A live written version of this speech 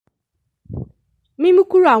mímú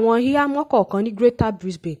kúrò àwọn híhámọ́ kọ̀ọ̀kan ní Greater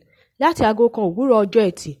Brisbane láti aago kan òwúrọ̀ ọjọ́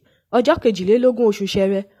Ẹtì ọjọ́ 22 oṣù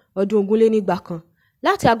Ṣẹrẹ ọdún 2021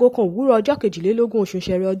 láti aago kan òwúrọ̀ ọjọ́ 22 oṣù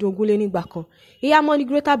Ṣẹrẹ ọdún 2021 híhámọ́ ní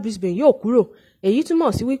Greater Brisbane yóò kúrò. Èyí túmọ̀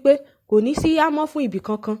sí wípé kò ní sí híhámọ́ fún ibì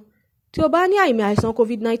kankan. Tí o bá ní àmì àìsàn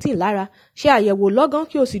COVID-19 lára, ṣe àyẹ̀wò lọ́gán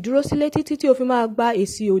kí o sì dúró sílé títí tí o fi máa gba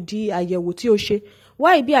èsì òdì àyẹ̀wò tí o ṣe. Wá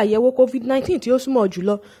ibi àyẹ̀wò COVID-19 tí ó súnmọ́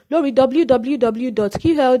jùlọ lórí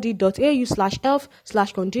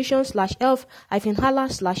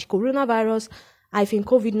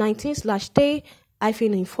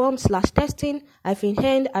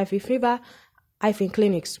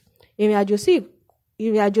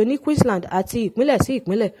Ìrìnàjò ní Queensland àti ìpínlẹ̀ sí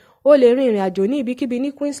ìpínlẹ̀. O lè rin ìrìnàjò ní ibikíbi ní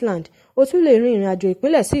Queensland. O tún lè rin ìrìnàjò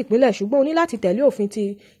ìpínlẹ̀ sí ìpínlẹ̀, ṣùgbọ́n o ní láti tẹ̀lé òfin ti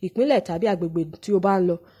ìpínlẹ̀ tàbí agbègbè tí o bá ń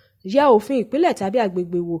lọ. Yẹ òfin ìpínlẹ̀ tàbí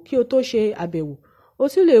agbègbè wò kí o tó ṣe àbẹ̀wò. O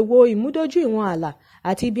tún lè wo ìmúdójúìwọ̀n ààlà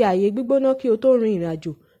àti ibi ààyè gbígbóná kí o tó rin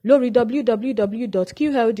ìrìnàjò lórí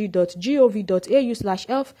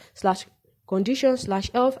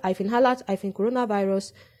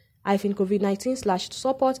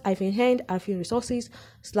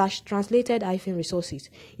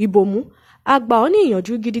Ìbòmú. A gbà ọ́ ní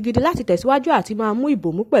ìyànjú gidigidi láti tẹ̀síwájú àti máa mú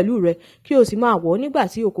ìbòmú pẹ̀lú rẹ kí o sì máa wọ̀ ọ́ nígbà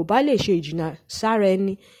tí o kò bá lè ṣe ìjìnnà sára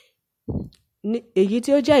ẹni, èyí tí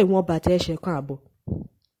ó jẹ́ ìwọ̀n bàtà ẹsẹ̀ kan àbọ̀.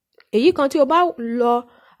 Èyí kan tí o bá lọ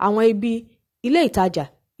àwọn ibi ilé ìtajà,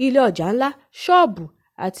 ilé ọjà ńlá, ṣọ́ọ̀bù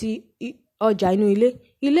àti ọjà inú ilé,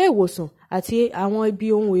 ilé ìwòsàn àti àwọn ibi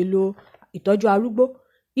ohun èlò ìtọ́jú arúgbó,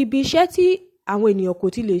 ibi iṣẹ́ tí àwọn ènìyàn kò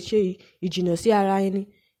ti lè ṣe ìjìnnà sí ara ẹni,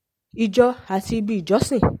 ìjọ àti ibi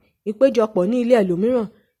ìjọsìn, ìpéjọpọ̀ ní ilé ẹlòmíràn,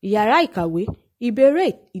 ìyàrá ìkàwé, ibi eré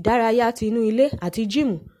ìdárayá ti inú ilé àti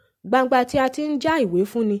jíìmù, gbangba tí a ti ń já ìwé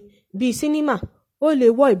fúnni bíi sínímà. O lè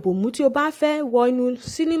wọ ìbòmú tí o bá fẹ́ wọ inú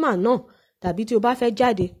sínímà náà tàbí tí o bá fẹ́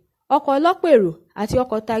jáde. Ọkọ̀ ọlọ́pọ̀ èrò àti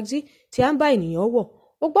ọkọ̀ taxi tí a ń bá ènìyàn wọ̀.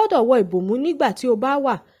 O gbọ́dọ̀ wọ ìbòmú nígbà tí o bá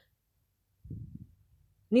wà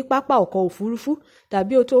ní pápá ọkọ̀ òfurufú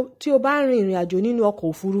tàbí tí o bá ń rin ìrìn àjò nínú ọkọ̀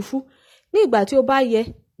òfurufú. Ní ìgbà tí ó bá yẹ,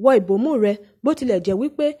 wọ ìbòmú rẹ bó tilẹ̀ jẹ́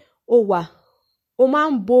wípé o máa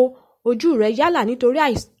ń bo ojú rẹ yálà nítorí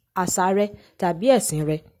àṣà rẹ tàbí ẹ̀sìn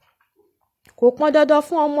rẹ. Kò pọn dandan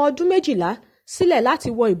fún ọmọ ọdún 12 sílẹ̀ láti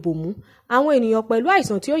wọ ìbòmú. Àwọn ènìyàn pẹ̀lú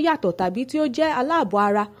àìsàn tí ó yàtọ̀ tàbí tí ó jẹ́ aláàbọ̀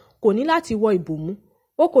ara kò ní láti wọ ìbòmú.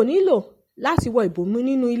 O kò nílò láti wọ ìbòmú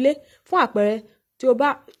nínú ilé, fún àpẹẹrẹ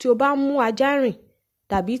tí o bá ń mú ajá rìn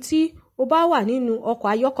tàbí tí o bá wà nínú ọkọ̀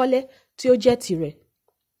ayọ́kẹ́lẹ́ tí ó jẹ́ tirẹ̀.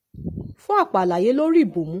 Fún ọ̀pọ̀ àlàyé lórí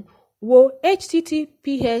ìbòmú, wo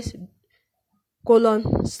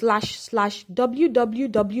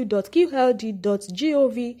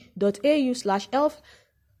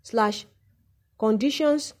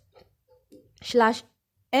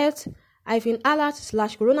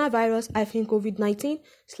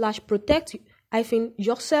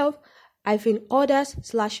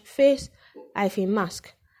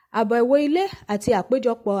Àbẹ̀wò ilé àti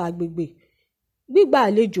àpéjọpọ̀ agbègbè. Gbígba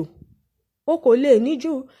àlejò. O kò lè ní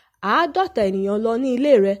ju 50 ènìyàn lọ ní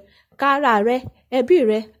ilé rẹ, kára rẹ, ẹbí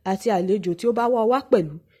rẹ àti àlejò tí ó bá wá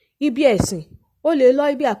pẹ̀lú. Ibi ẹ̀sìn. O lè lọ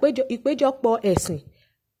ibi ìpéjọpọ̀ ẹ̀sìn.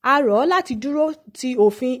 A rọ̀ ọ́ láti dúró ti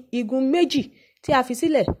òfin igun méjì tí a fi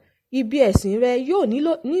sílẹ̀. Ibi ẹ̀sìn rẹ yóò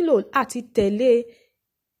nílò àti tẹ̀lé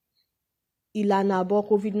ìlànà ààbò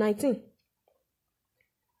COVID-19.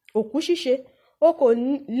 Òkú ṣíṣe. O kò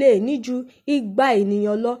lè ní ju 200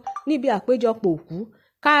 ènìyàn lọ níbi àpéjọpọ̀ òkú,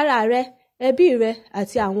 kára rẹ, ẹbí rẹ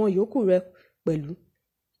àti àwọn yòókù rẹ pẹ̀lú.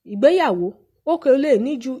 Ìgbéyàwó. O kò lè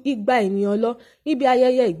ní ju 200 ènìyàn lọ níbi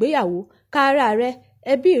ayẹyẹ ìgbéyàwó, kára rẹ,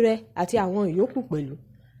 ẹbí rẹ àti àwọn yòókù pẹ̀lú.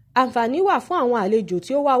 Àǹfààní wà fún àwọn àlejò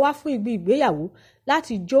tí ó wá fún ibi ìgbéyàwó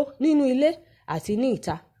láti jó nínú ilé àti ní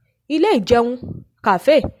ìta. Ilé ìjẹun,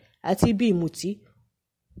 kàfé àti ibi ìmùtí.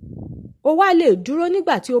 O wá lè dúró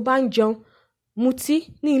nígbà tí o bá ń jẹun, mutí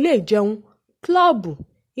ní ilé ìjẹun, klọ́ọ̀bù,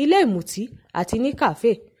 ilé ìmùtí àti ní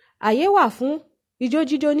kàfé. Àyè wà fún ijó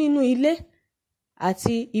jíjó nínú ilé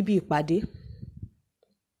àti ibi ìpàdé.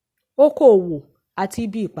 Okòòwò àti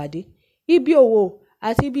ibi ìpàdé. Ibi òwò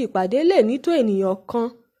àti ibi ìpàdé lè ní tó ènìyàn kan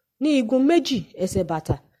ní igun méjì ẹsẹ̀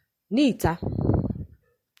bàtà ní ìta.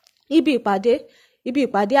 Ibi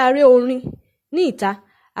ìpàdé aré orin ní ìta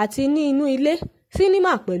àti ní inú ilé,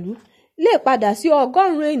 sínímà pẹ̀lú lè padà sí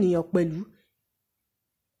 100 ènìyàn pẹ̀lú.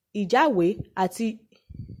 Ìjáwé àti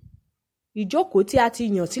ìjókòó tí a ti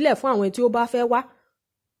yàn sílẹ̀ fún àwọn tí ó bá fẹ́ wá.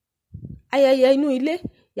 Ayẹyẹ inú ilé.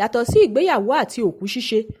 Yàtọ̀ sí ìgbéyàwó àti òkú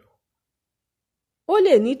ṣíṣe, ó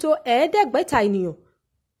lè ní tó 500 ènìyàn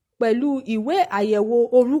pẹ̀lú ìwé àyẹ̀wò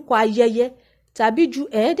orúkọ ayẹyẹ tàbí ju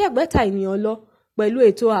 500 ènìyàn lọ pẹ̀lú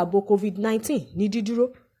ètò ààbò COVID-19 ní dídúró.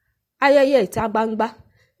 Ayẹyẹ ìta gbangba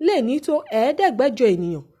lè ní tó 500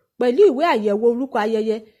 ènìyàn pẹ̀lú ìwé àyẹ̀wò orúkọ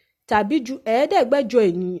ayẹyẹ tàbí ju 500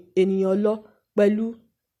 ènìyàn lọ pẹ̀lú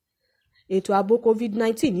ètò ààbò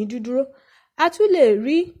COVID-19 ní dídúró. A tún lè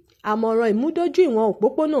rí àmọ̀ràn ìmúdójúìwọ̀n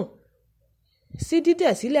òpópónà sí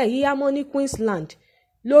dídẹ̀ sílẹ̀ yíyámọ́ ní Queensland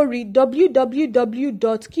lórí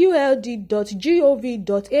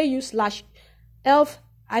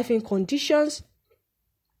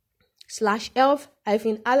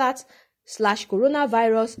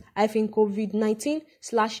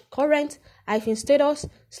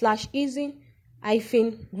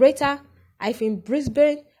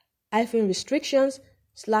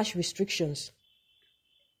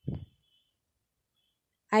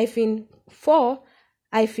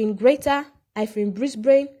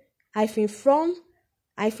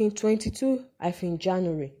 4-Greater-Brisbane-from-22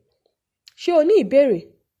 Ṣé o ní ìbéèrè?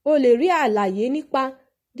 O lè rí àlàyé nípa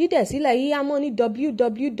dídẹ̀ sílẹ̀ yíyámọ́ ní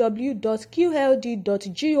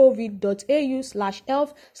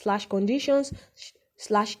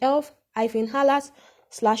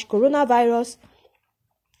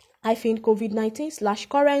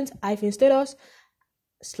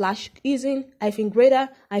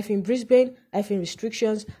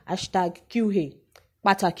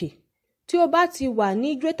Pàtàkì: tí o bá ti wà ní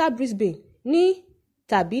Greater Brisbane ní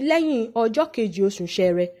tàbí lẹ́yìn ọjọ́ kejì oṣù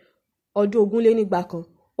Ṣẹrẹ ọdún 2020,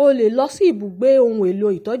 o lè lọ sí ibùgbé ohun èlò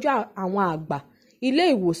ìtọ́jú àwọn àgbà, ilé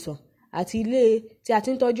ìwòsàn àti ilé tí a ti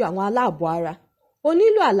ń tọ́jú àwọn aláàbọ̀ ara. O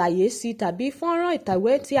nílò àlàyé sí tàbí fọ́nrán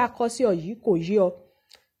ìtẹ̀wé tí a kọ sí ọ yìí kò yé ọ.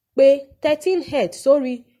 Pé 13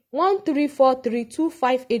 sórí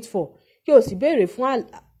 13432584 kí o sì béèrè fún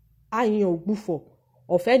àyàn ògbufọ̀.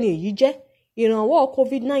 Ọ̀fẹ́ ni èyí jẹ́. Ìrànwọ́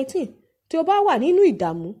COVID-19. Tí o bá wà nínú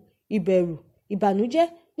ìdààmú, ìbẹ̀rù, ìbànújẹ́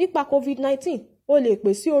nípa COVID-19, o lè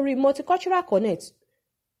pè sí orí Multicultural Connect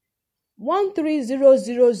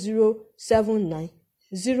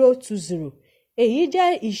 1300079020. Èyí jẹ́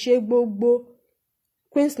ìṣe gbogbo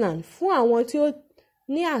Queensland fún àwọn tí ó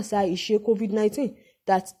ní àṣà ìṣe COVID-19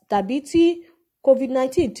 tàbí tí COVID-19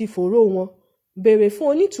 ti fòòró wọn. Béèrè fún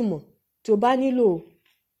onítùmọ̀ tí o bá nílò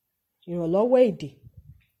ìrànlọ́wọ́ èdè.